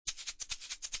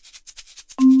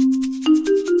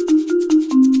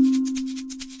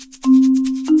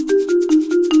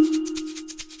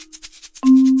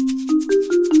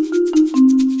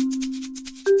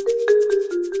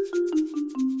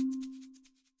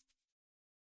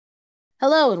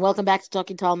Hello and welcome back to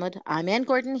Talking Talmud. I'm Ann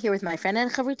Gordon here with my friend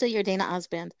and chavruta Yardena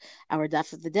Osband. Our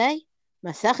daf of the day,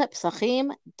 Masechet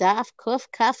Pesachim, daf Kuf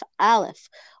Kaf Aleph.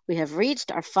 We have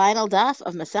reached our final daf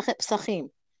of Masechet Pesachim.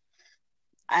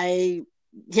 I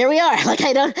Here we are.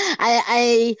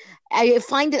 I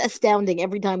find it astounding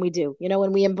every time we do.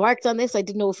 When we embarked on this, I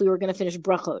didn't know if we were going to finish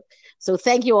brachot. So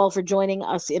thank you all for joining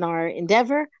us in our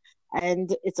endeavor.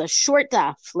 And it's a short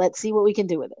daf. Let's see what we can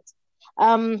do with it.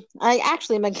 I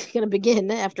actually am going to begin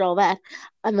after all that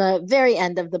on the very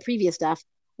end of the previous daf,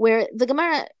 where the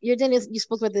Gemara, you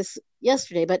spoke about this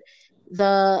yesterday, but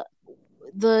the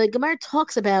the Gemara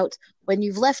talks about when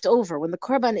you've left over, when the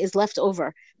korban is left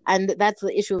over, and that's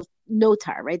the issue of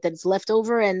notar, right? That it's left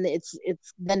over and it's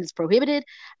then it's prohibited,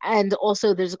 and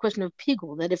also there's a question of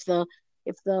pigul that if the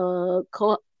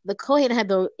kohen had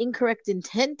the incorrect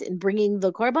intent in bringing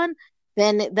the korban,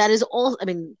 then that is all. I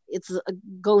mean, it's a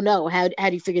go no. How do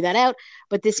you figure that out?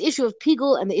 But this issue of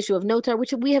pigul and the issue of notar,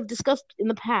 which we have discussed in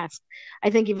the past, I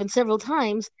think even several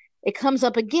times, it comes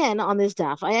up again on this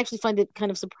daf. I actually find it kind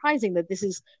of surprising that this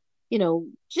is,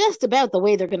 just about the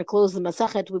way they're going to close the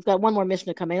Masachet. We've got one more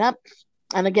Mishnah coming up.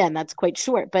 And again, that's quite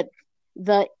short. But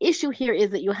the issue here is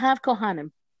that you have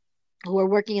Kohanim who are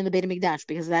working in the Beit HaMikdash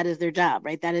because that is their job,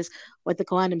 right? That is what the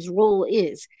Kohanim's role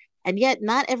is. And yet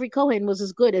not every Kohen was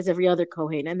as good as every other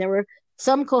Kohen. And there were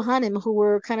some Kohanim who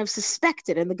were kind of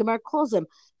suspected, and the Gemara calls them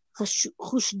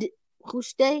Hushde,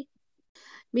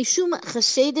 Mishum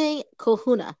Chashede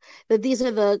Kohuna, that these are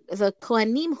the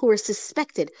Kohanim who were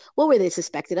suspected. What were they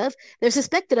suspected of? They're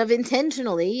suspected of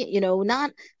intentionally,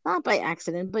 not by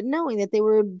accident, but knowing that they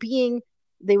were giving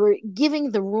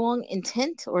the wrong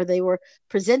intent, or they were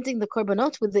presenting the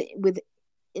korbanot with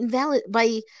invalid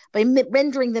by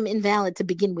rendering them invalid to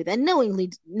begin with, and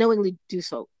knowingly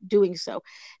doing so.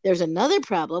 There's another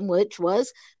problem, which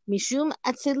was Mishum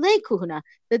Atzele Kohuna,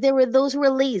 that there were those who were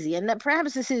lazy, and that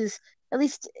perhaps this is, at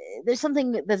least there's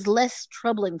something that's less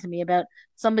troubling to me about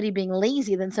somebody being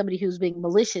lazy than somebody who's being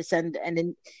malicious and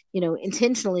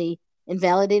intentionally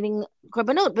invalidating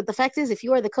korbanot. But the fact is, if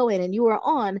you are the Kohen and you are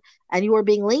on and you are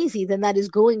being lazy, then that is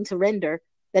going to render,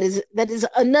 that is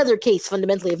another case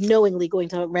fundamentally of knowingly going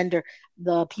to render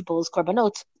the people's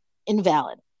korbanot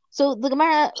invalid. So the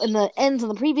Gemara ends on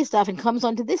the previous stuff and comes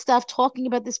on to this stuff talking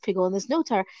about this pigul and this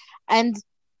notar, and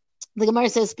the Gemara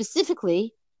says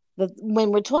specifically that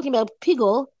when we're talking about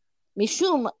pigul,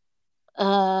 mishum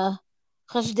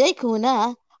chashdei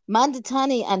kuna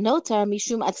mandatani anotar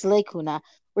mishum atzlei kuna.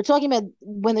 We're talking about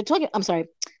when they're talking. I'm sorry,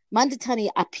 mandatani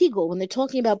apigul. When they're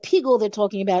talking about pigul, they're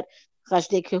talking about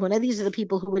chashdei kuna. These are the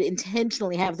people who would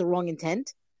intentionally have the wrong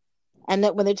intent. And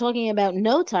that when they're talking about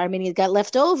notar, meaning it got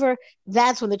left over,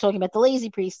 that's when they're talking about the lazy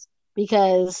priest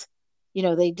because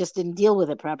they just didn't deal with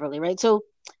it properly, right? So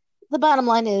the bottom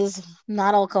line is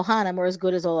not all Kohanim are as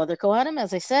good as all other Kohanim,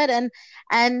 as I said,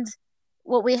 and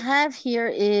what we have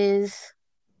here is,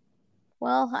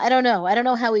 well, I don't know. I don't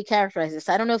know how we characterize this.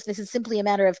 I don't know if this is simply a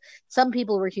matter of some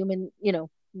people were human,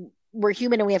 we're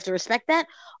human and we have to respect that,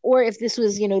 or if this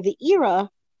was, the era,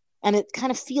 and it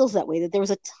kind of feels that way, that there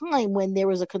was a time when there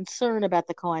was a concern about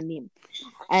the Kohanim,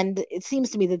 and it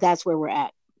seems to me that that's where we're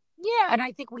at. Yeah, and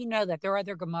I think we know that there are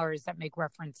other Gemaras that make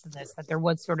reference to this, that there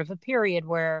was sort of a period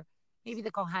where maybe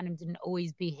the Kohanim didn't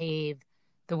always behave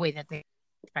the way that they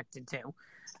expected to.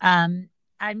 I'm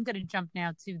going to jump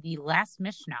now to the last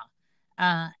Mishnah.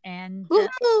 And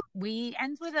we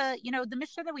end with the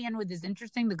Mishnah that we end with is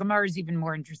interesting. The Gemara is even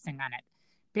more interesting on it.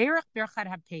 Berach Berchad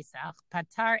HaPesach,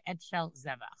 Patar et Shel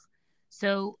Zevach.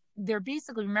 So they're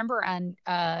basically, remember on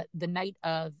the night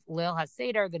of Leil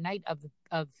HaSeder, the night of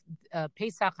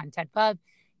Pesach on Tet Vav,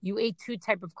 you ate two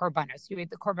type of korbanos. You ate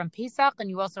the korban Pesach,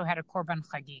 and you also had a korban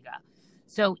Chagiga.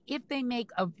 So if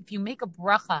you make a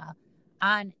bracha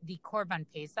on the korban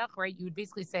Pesach, right, you would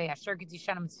basically say Asher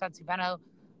Gitishana Mitzvah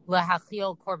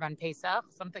Lahachil korban Pesach,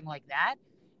 something like that.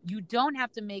 You don't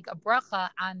have to make a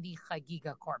bracha on the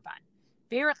Chagiga korban.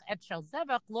 Berach et shel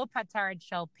zevach lo patar et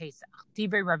shel Pesach.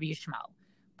 Divrei Rabbi Yishmael.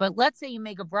 But let's say you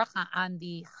make a bracha on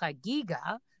the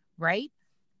Chagiga, right?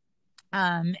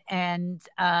 But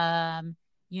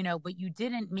you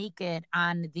didn't make it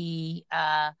on you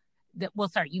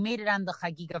made it on the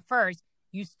Chagiga first.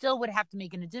 You still would have to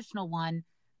make an additional one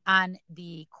on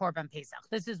the Korban Pesach.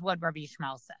 This is what Rabbi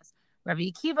Yishmael says.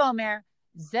 Rabbi Akiva Omer,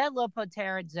 ze lo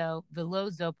poter zo velo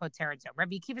zo poter zo.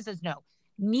 Rabbi Akiva says no.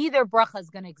 Neither bracha is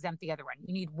going to exempt the other one.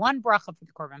 You need one bracha for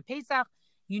the Korban Pesach.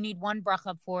 You need one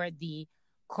bracha for the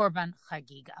Korban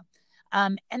Chagiga.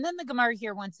 And then the Gemara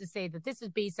here wants to say that this is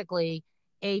basically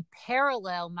a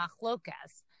parallel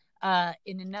machlokas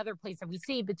in another place that we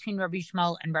see between Rabbi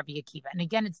Yishmael and Rabbi Akiva. And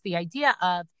again, it's the idea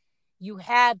of, you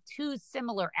have two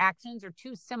similar actions or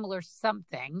two similar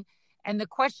something. And the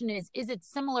question is it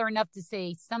similar enough to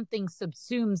say something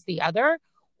subsumes the other?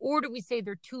 Or do we say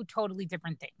they're two totally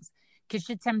different things?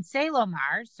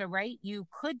 Lomar, so right, you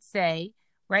could say,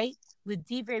 right,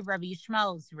 L'divrei Rabbi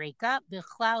Yishmael zreka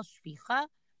bichlal shvicha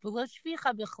v'lo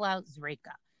shvicha bichlal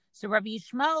zreka. So Rabbi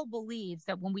Yishmael believes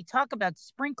that when we talk about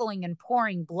sprinkling and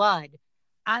pouring blood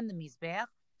on the Mizbeach,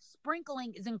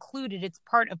 sprinkling is included. It's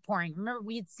part of pouring. Remember,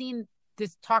 we had seen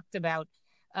this talked about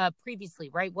previously,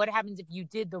 right? What happens if you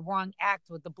did the wrong act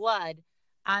with the blood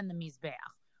on the Mizbeach,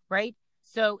 right?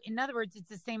 So in other words, it's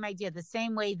the same idea, the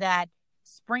same way that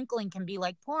sprinkling can be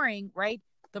like pouring, right?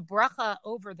 The bracha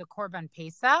over the Korban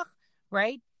Pesach,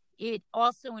 right? It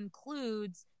also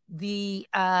includes the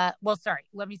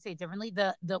let me say it differently.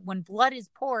 The when blood is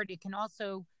poured, it can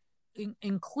also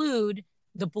include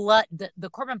the blood. The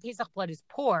Korban Pesach blood is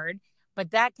poured,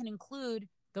 but that can include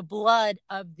the blood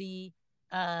of the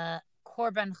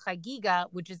Korban Chagiga,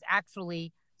 which is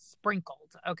actually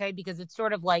sprinkled, okay? Because it's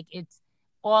sort of like it's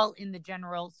all in the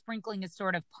general. Sprinkling is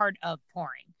sort of part of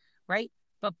pouring, right?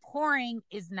 But pouring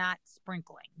is not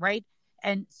sprinkling, right?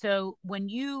 And so when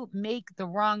you make the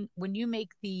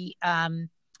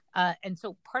and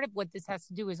so part of what this has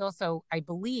to do is also, I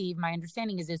believe, my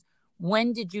understanding is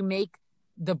when did you make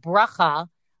the bracha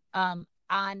on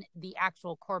the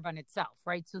actual korban itself,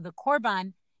 right? So the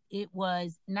korban, it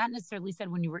was not necessarily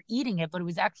said when you were eating it, but it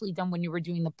was actually done when you were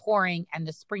doing the pouring and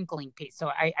the sprinkling piece. So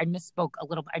I misspoke a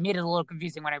little bit. I made it a little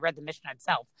confusing when I read the Mishnah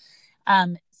itself.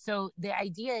 So the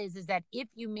idea is that if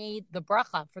you made the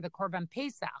bracha for the Korban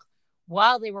Pesach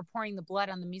while they were pouring the blood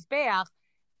on the Mizbeach,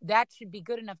 that should be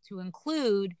good enough to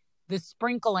include the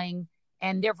sprinkling,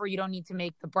 and therefore you don't need to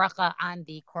make the bracha on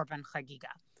the Korban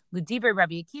Chagiga. L'divrei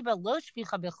Rabbi Akiva lo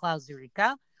shvicha bichlal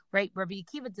zrika, right? Rabbi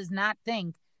Akiva does not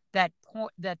think that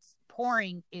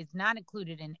pouring is not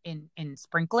included in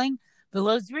sprinkling.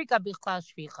 V'lo zrika bichlal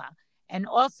shvicha. And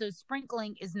also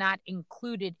sprinkling is not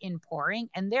included in pouring,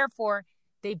 and therefore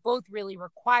they both really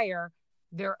require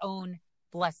their own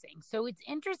blessing. So it's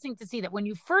interesting to see that when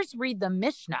you first read the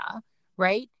Mishnah,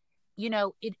 right,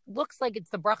 it looks like it's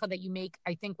the bracha that you make,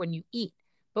 I think, when you eat.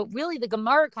 But really the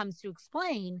Gemara comes to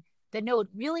explain that no, it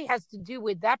really has to do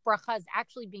with that bracha is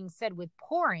actually being said with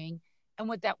pouring. And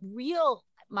what that real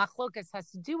machlokas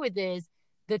has to do with is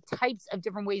the types of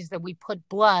different ways that we put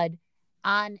blood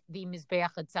on the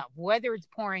Mizbeach itself, whether it's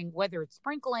pouring, whether it's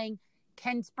sprinkling.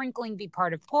 Can sprinkling be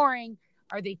part of pouring?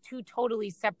 Are they two totally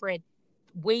separate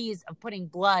ways of putting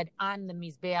blood on the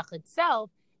Mizbeach itself?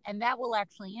 And that will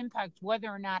actually impact whether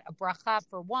or not a bracha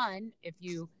for one, if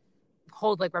you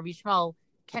hold like Rabbi Yishmael,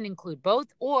 can include both,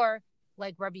 or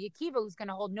like Rabbi Akiva, who's going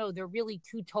to hold, no, they're really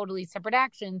two totally separate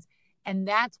actions. And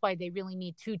that's why they really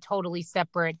need two totally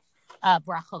separate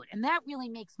brachot. And that really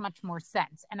makes much more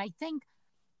sense. And I think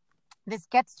this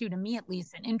gets to me at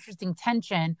least, an interesting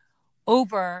tension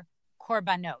over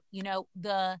korbanot.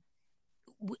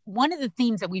 One of the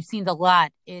themes that we've seen a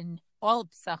lot in all of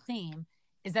Pesachim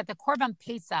is that the Korban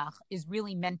Pesach is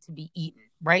really meant to be eaten,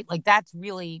 right? Like that's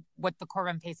really what the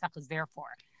Korban Pesach is there for.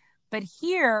 But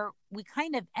here we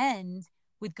kind of end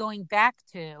with going back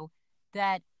to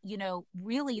that,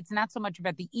 really it's not so much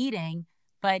about the eating,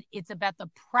 but it's about the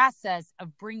process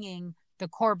of bringing the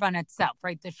Korban itself,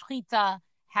 right? The Shechita,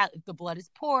 if the blood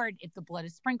is poured, if the blood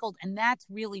is sprinkled, and that's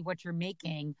really what you're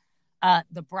making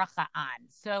the bracha on.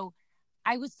 So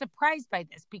I was surprised by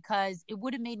this because it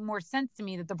would have made more sense to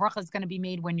me that the bracha is going to be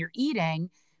made when you're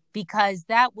eating, because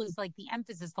that was like the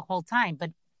emphasis the whole time. But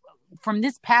from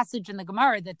this passage in the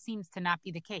Gemara, that seems to not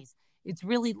be the case. It's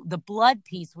really the blood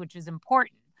piece, which is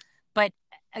important. But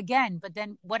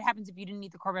then what happens if you didn't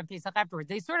eat the Korban Pesach afterwards?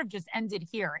 They sort of just ended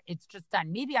here. It's just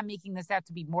done. Maybe I'm making this out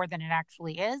to be more than it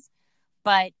actually is,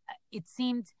 but it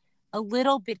seemed a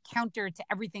little bit counter to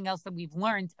everything else that we've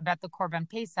learned about the Korban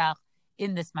Pesach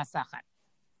in this Masachet.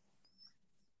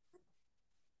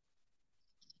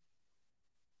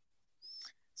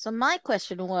 So my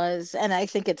question was, and I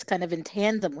think it's kind of in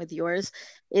tandem with yours,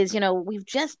 is, we've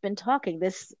just been talking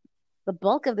the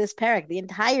bulk of this parak, the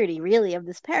entirety really of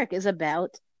this parak is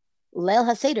about Leil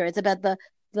HaSeder. It's about the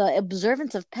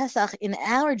observance of Pesach in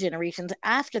our generations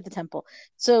after the temple.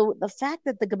 So the fact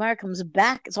that the Gemara comes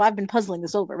back, so I've been puzzling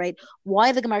this over, right?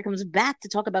 Why the Gemara comes back to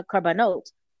talk about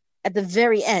Karbanot at the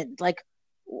very end. Like,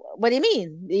 what do you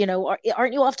mean?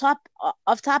 Aren't you off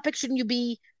topic?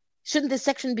 Shouldn't this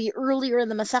section be earlier in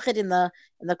the Masachet, in the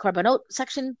Karbanot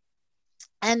section?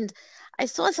 And I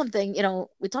saw something,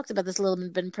 we talked about this a little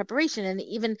bit in preparation, and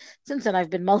even since then I've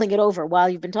been mulling it over while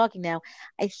you've been talking now.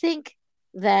 I think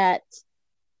that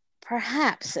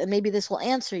perhaps, and maybe this will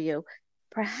answer you,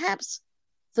 perhaps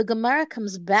the Gemara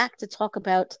comes back to talk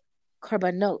about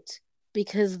korbanot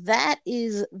because that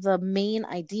is the main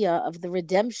idea of the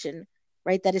redemption,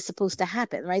 right? That is supposed to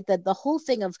happen, right? That the whole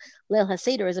thing of Leil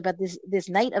HaSeder is about this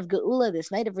night of Geula,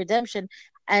 this night of redemption,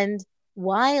 and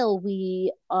while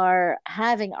we are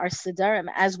having our Siddharim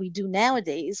as we do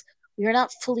nowadays, we are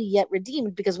not fully yet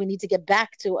redeemed because we need to get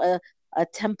back to a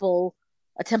temple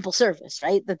service,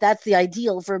 right? That's the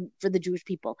ideal for the Jewish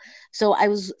people. So I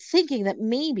was thinking that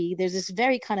maybe there's this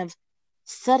very kind of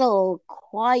subtle,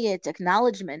 quiet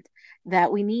acknowledgement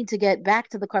that we need to get back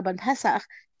to the Korban Pesach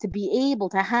to be able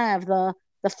to have the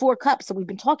four cups that we've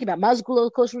been talking about,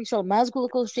 Mazgul Kosh Rishon, Mazgul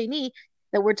Kosh Sheni,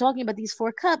 that we're talking about these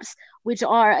four cups, which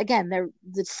are, again, they're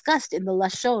discussed in the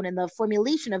Lashon, in the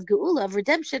formulation of Geula, of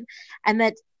redemption, and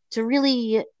that to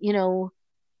really,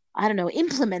 I don't know,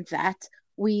 implement that,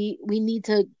 we need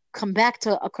to come back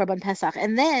to a Korban Pesach.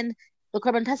 And then the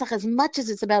Korban Pesach, as much as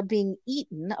it's about being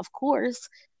eaten, of course,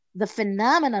 the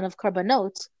phenomenon of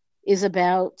Korbanot is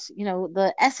about,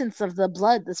 the essence of the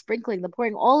blood, the sprinkling, the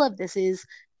pouring, all of this is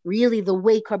really the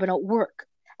way Korbanot work.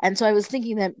 And so I was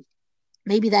thinking that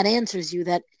maybe that answers you,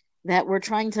 that we're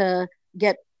trying to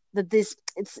get that this,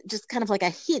 it's just kind of like a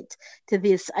hint to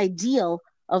this ideal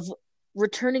of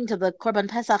returning to the Korban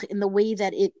Pesach in the way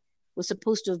that it was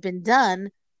supposed to have been done.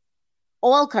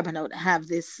 All korbanot have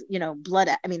this, blood.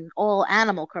 I mean, all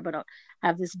animal korbanot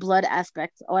have this blood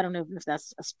aspect. Oh, I don't know if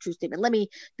that's a true statement. Let me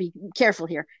be careful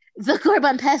here. The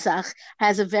Korban Pesach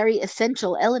has a very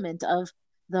essential element of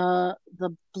the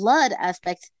blood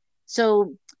aspect.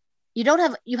 So you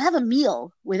have a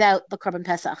meal without the Korban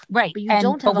Pesach, right? But you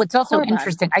don't have. But what's also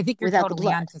interesting, I think you're totally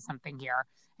blood. onto something here,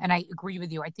 and I agree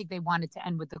with you. I think they wanted to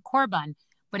end with the korban,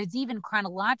 but it's even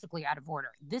chronologically out of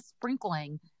order. This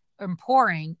sprinkling and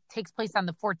pouring takes place on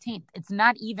the 14th. It's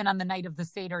not even on the night of the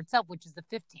Seder itself, which is the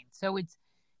 15th. So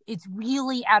it's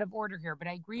really out of order here. But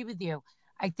I agree with you.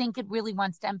 I think it really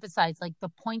wants to emphasize, like, the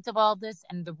point of all this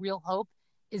and the real hope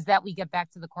is that we get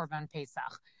back to the Korban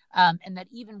Pesach. And that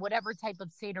even whatever type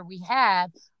of Seder we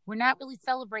have, we're not really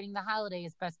celebrating the holiday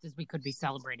as best as we could be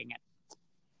celebrating it.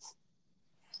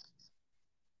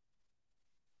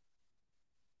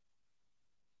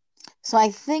 So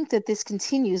I think that this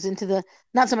continues into the,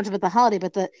 not so much about the holiday,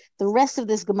 but the rest of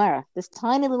this Gemara, this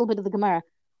tiny little bit of the Gemara,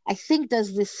 I think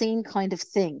does the same kind of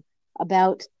thing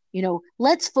about,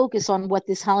 let's focus on what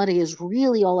this holiday is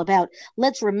really all about.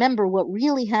 Let's remember what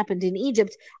really happened in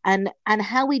Egypt and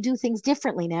how we do things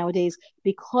differently nowadays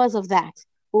because of that.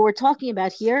 What we're talking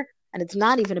about here, and it's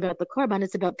not even about the Korban,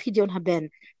 it's about Pidyon Haben,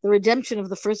 the redemption of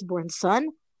the firstborn son.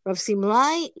 Rav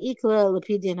Simlai ikla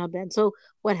lepidyon haben. So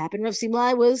what happened? Rav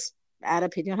Simlai was at a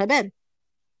Pidyon Haben.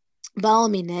 Baal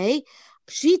minei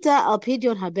pshita al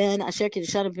Pidyon Haben asher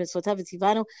kiddushanu b'mitzvotav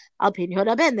v'tzivanu al Pidyon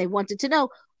Haben. They wanted to know,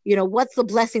 what's the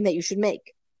blessing that you should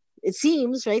make? It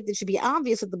seems, right, it should be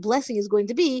obvious that the blessing is going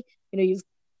to be, you've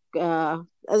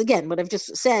again, what I've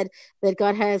just said, that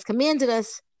God has commanded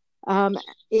us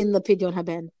in the Pidyon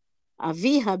Haben.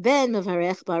 Avi haben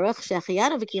mevarech baruch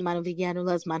shechianu v'kiyamanu v'gianu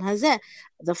lazman hazeh.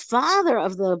 The father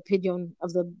of the Pidyon,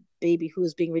 of the baby who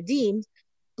is being redeemed,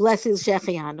 blesses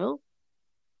shechianu.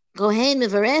 Kohen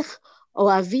mevarech o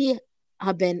avi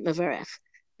haben mevarech.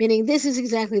 Meaning, this is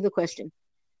exactly the question.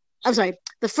 I'm sorry.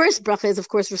 The first bracha is, of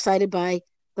course, recited by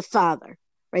the father,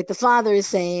 right? The father is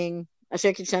saying,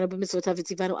 Asher kiddushanu b'mitzvotav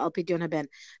v'tzivanu al Pidyon Haben,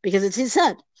 because it's his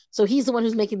son. So he's the one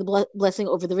who's making the blessing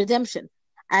over the redemption.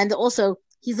 And also,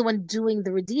 he's the one doing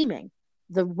the redeeming.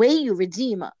 The way you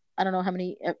redeem, I don't know how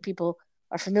many people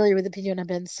are familiar with the Pidyon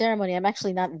Haben ceremony. I'm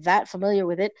actually not that familiar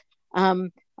with it.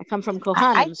 I come from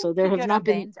Kohanim, so there have not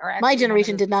been. My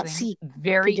generation did not see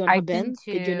Pidyon Haben.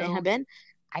 Pidyon Haben.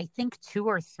 I think 2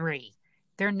 or 3.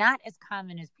 They're not as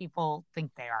common as people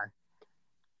think they are.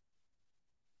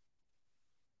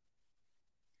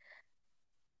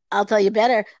 I'll tell you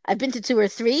better. I've been to 2 or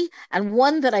 3, and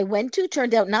one that I went to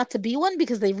turned out not to be one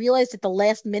because they realized at the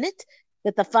last minute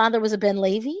that the father was a Ben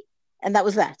Levi, and that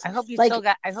was that. I hope you still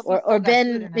got. I hope you still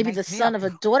Ben, got maybe nice the meal. son of a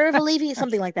daughter of a Levi,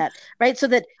 something like that, right? So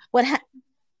that what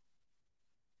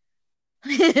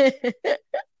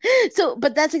So,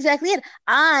 but that's exactly it.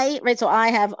 So I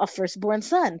have a firstborn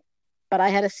son, but I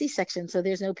had a C-section, so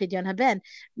there's no Pidyon Haben,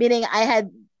 meaning I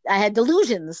had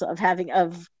delusions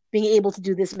of being able to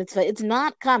do this mitzvah. It's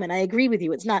not common. I agree with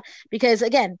you. It's not, because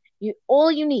again,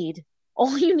 all you need,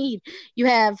 you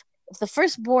have, if the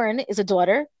firstborn is a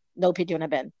daughter, no Pidyon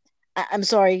Haben. I'm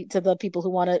sorry to the people who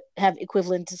want to have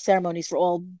equivalent ceremonies for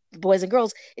all boys and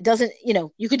girls. It doesn't,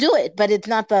 you could do it, but it's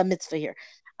not the mitzvah here.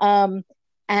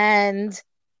 And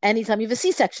anytime you have a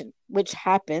C-section, which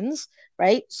happens,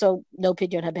 right? So no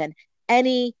Pidyon Haben.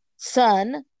 Any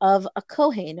son of a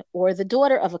Kohen, or the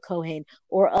daughter of a Kohen,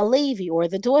 or a Levi, or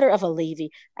the daughter of a Levi.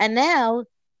 And now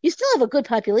you still have a good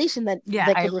population that could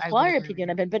I would require a agree with Pidyon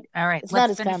you. Ben, but All right, it's not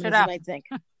let's as finish common it as you up. might think.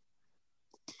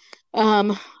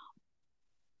 Um,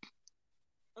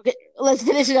 okay, let's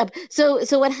finish it up.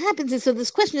 So what happens is, so this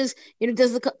question is,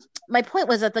 does my point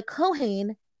was that the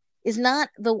Kohen is not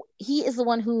he is the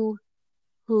one who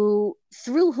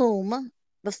through whom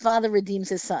the father redeems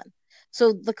his son.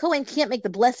 So the Kohen can't make the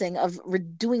blessing of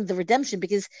doing the redemption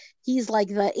because he's like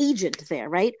the agent there,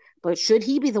 right? But should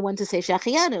he be the one to say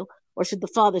Shachianu, or should the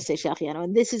father say Shachianu?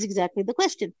 And this is exactly the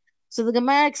question. So the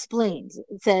Gemara explains.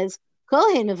 It says,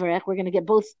 Kohen Mevarech, we're going to get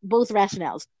both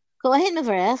rationales. Kohen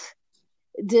Mevarech,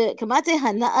 de kamate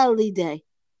hana'alide,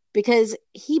 because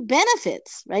he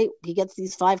benefits, right? He gets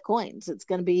these 5 coins. It's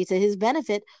going to be to his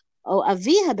benefit. Oh,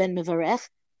 aviha ben Mevarech,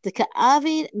 the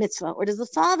ka'avi mitzvah, or does the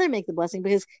father make the blessing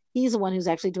because he's the one who's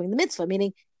actually doing the mitzvah?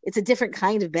 Meaning, it's a different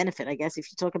kind of benefit, I guess.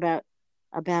 If you talk about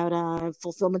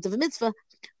fulfillment of a mitzvah,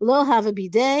 lo hava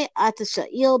bidei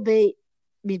atasha'il be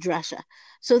midrasha.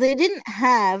 So they didn't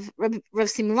have Rav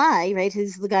Simlai, right?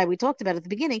 Who's the guy we talked about at the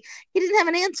beginning. He didn't have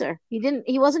an answer.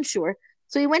 He wasn't sure.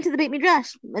 So he went to the Beit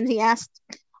Midrash and he asked,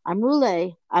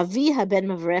 Amrule aviha ben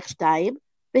mavrech shtayim,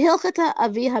 behilchata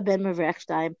aviha ben mavrech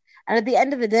shtayim. And at the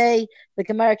end of the day, the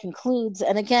Gemara concludes,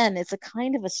 and again, it's a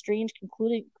kind of a strange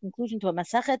conclusion to a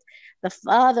Masachet. The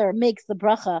father makes the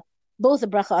bracha, both the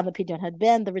bracha on the Pidyon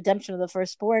Hadben, the redemption of the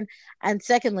firstborn, and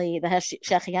secondly, the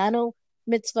Shechianu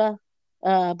mitzvah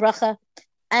bracha.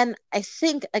 And I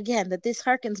think, again, that this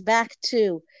harkens back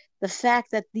to the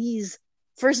fact that these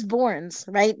firstborns,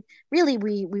 right? Really,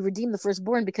 we redeem the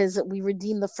firstborn because we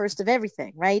redeem the first of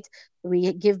everything, right?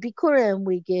 We give bikurim,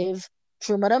 we give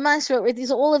Truma Masra,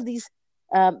 right? All of these.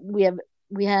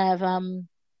 We have.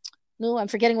 No, I'm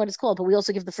forgetting what it's called, but we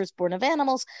also give the firstborn of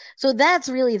animals. So that's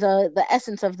really the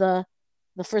essence of the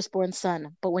firstborn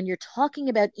son. But when you're talking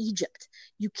about Egypt,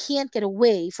 you can't get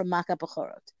away from Makkah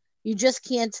Bechorot. You just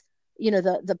can't.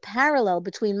 The parallel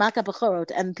between Makkah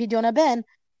Bechorot and Pidyon Ben,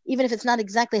 even if it's not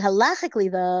exactly halachically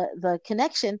the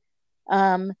connection,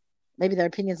 maybe there are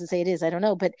opinions that say it is. I don't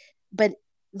know, but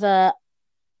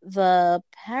the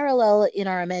parallel in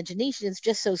our imagination is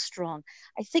just so strong.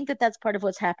 I think that that's part of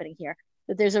what's happening here.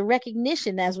 That there's a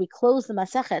recognition as we close the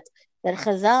Masachet that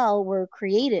Chazal were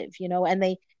creative, and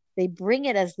they bring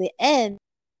it as the end.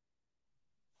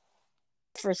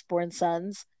 Firstborn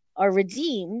sons are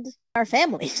redeemed, our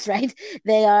families, right?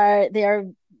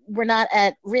 We're not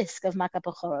at risk of Makkah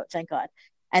Bechorot, thank God.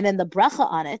 And then the bracha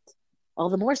on it, all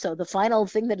the more so. The final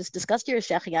thing that is discussed here is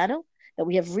Shechianu, that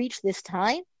we have reached this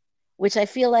time, which I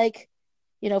feel like,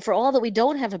 for all that we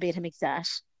don't have a Beit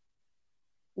HaMikdash,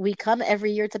 we come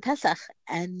every year to Pesach,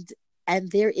 and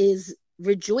there is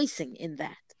rejoicing in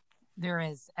that. There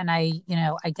is. And I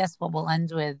guess what we'll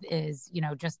end with is,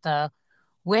 just a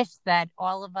wish that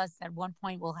all of us at one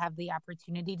point will have the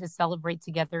opportunity to celebrate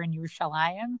together in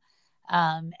Yerushalayim.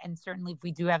 And certainly if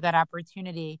we do have that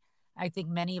opportunity, I think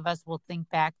many of us will think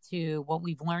back to what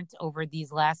we've learned over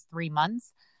these last 3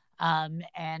 months.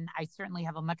 And I certainly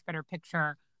have a much better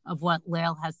picture of what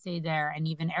Leil Haseh there and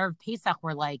even Erev Pesach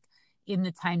were like in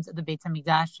the times of the Beit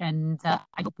HaMikdash. And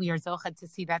I hope we are zoched to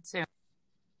see that soon.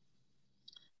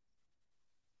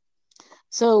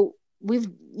 So we've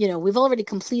already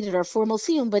completed our formal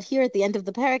siyum, but here at the end of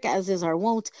the parak, as is our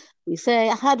wont, we say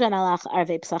Hadran alach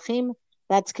arvei psachim.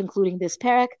 That's concluding this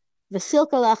parak.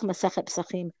 V'silka lach masachet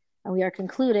psachim, and we are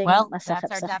concluding. Well, masachet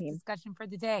that's our psachim. DAF discussion for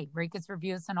the day. Rate us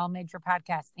reviews on all major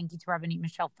podcasts. Thank you to Rabbanit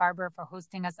Michelle Farber for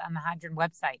hosting us on the Hadran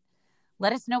website.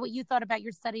 Let us know what you thought about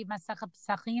your study of Masachet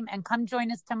Psachim, and come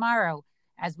join us tomorrow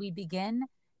as we begin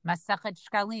Masachet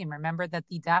Shkalim. Remember that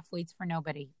the DAF waits for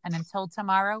nobody. And until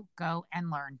tomorrow, go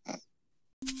and learn.